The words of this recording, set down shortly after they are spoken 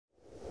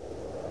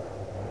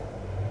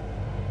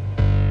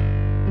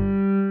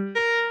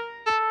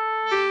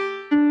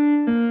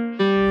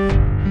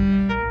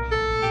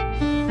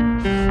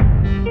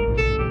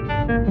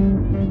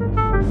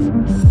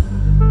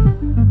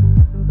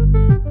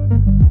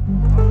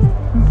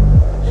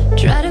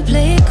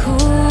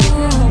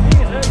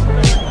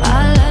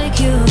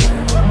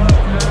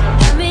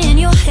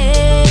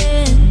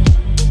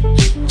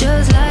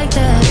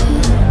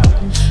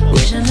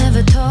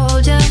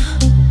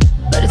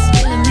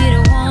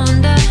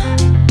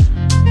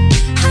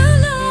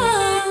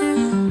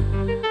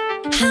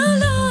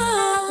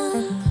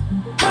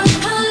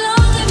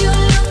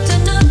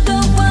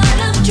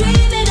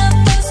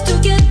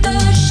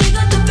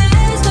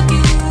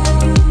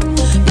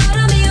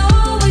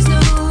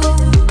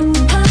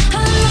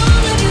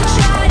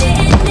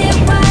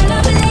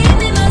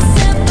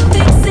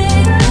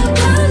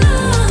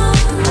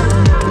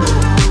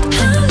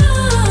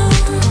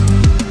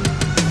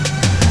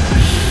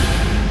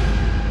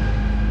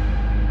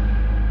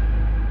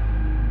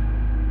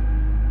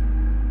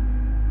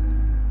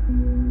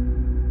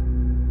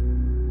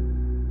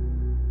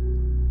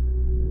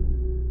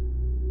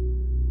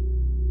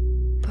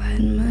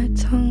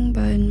tongue,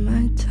 bide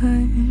my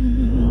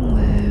time,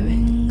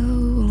 wearing a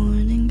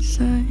warning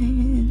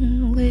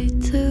sign.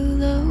 Wait till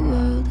the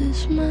world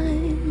is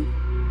mine.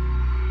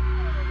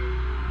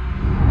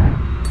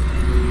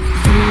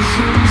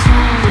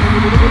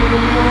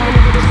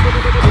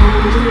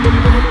 Holding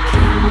my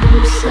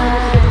kingdom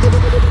size,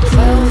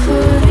 fell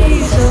for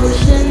these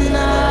ocean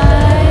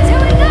eyes.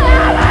 Here we go!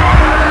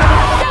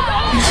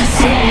 Just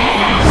see me.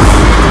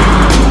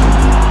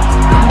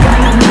 I'm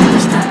gonna know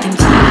there's nothing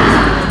to me.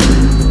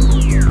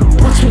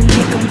 Watch me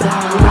make them go.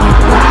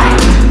 One line,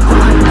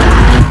 one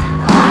line,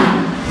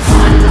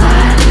 one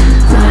line,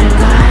 one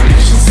line.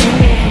 Just see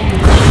me.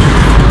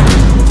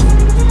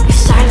 Your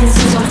silence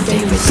is my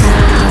favorite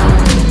sound.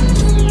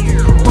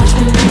 Watch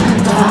me make them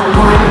go.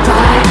 One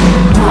line,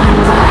 one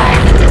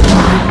line,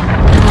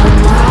 one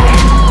line,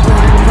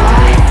 one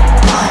line,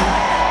 one.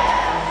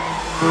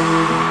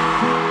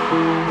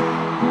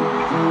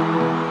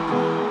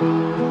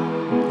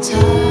 Touch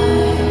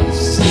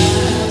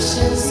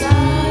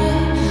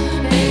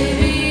inside,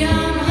 baby,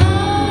 I'm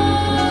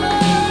haunted.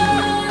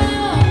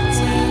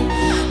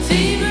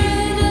 Fever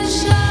in the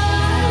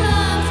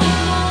shower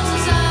falls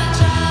as I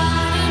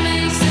try to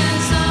make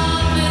sense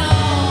of it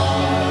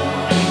all.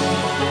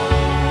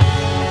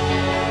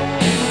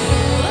 You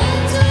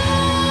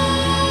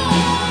adored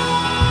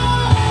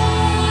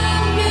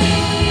me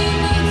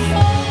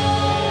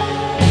before.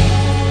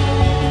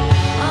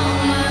 Oh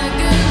my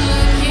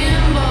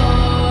good-looking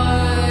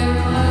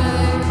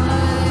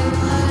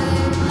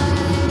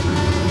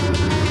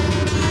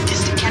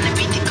This the kind of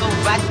beat that go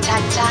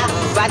rat-ta-ta,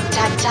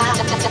 rat-ta-ta,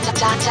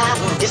 ta-ta-ta-ta-ta.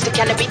 This the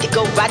kind of beat that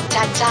go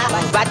rat-ta-ta,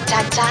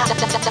 rat-ta-ta,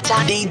 ta-ta-ta-ta.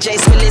 DJ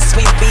Willis,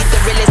 we beat the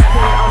realest.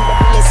 Put it on the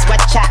list,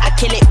 watch out, I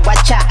kill it,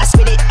 watch out, I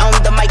spit it on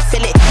the mic,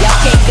 feel it. Y'all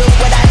can't do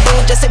what I do,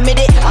 just admit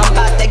it. I'm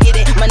about to get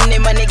it, money,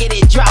 money, get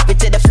it, drop it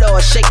to the floor,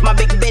 shake my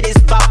big bitties,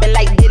 bopping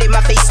like did it.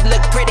 My face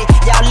look pretty,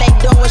 y'all ain't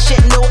doing shit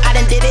new, I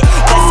done did it.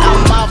 Cause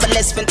I'm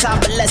marvelous,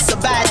 fantabulous, a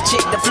bad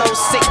chick, the flow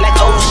sick like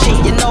oh shit.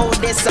 You know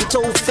this, I'm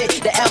too fit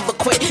to ever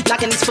quit.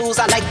 Knocking these fools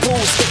out like pool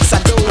sticks.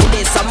 I do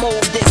this, I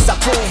move this, I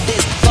prove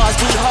this. Bars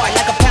be hard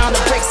like a pound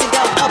of bricks. It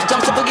go up,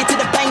 jump the boogie to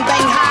the bang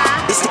bang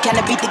high. This the kind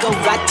of beat that go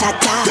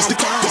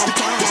rat-ta-ta.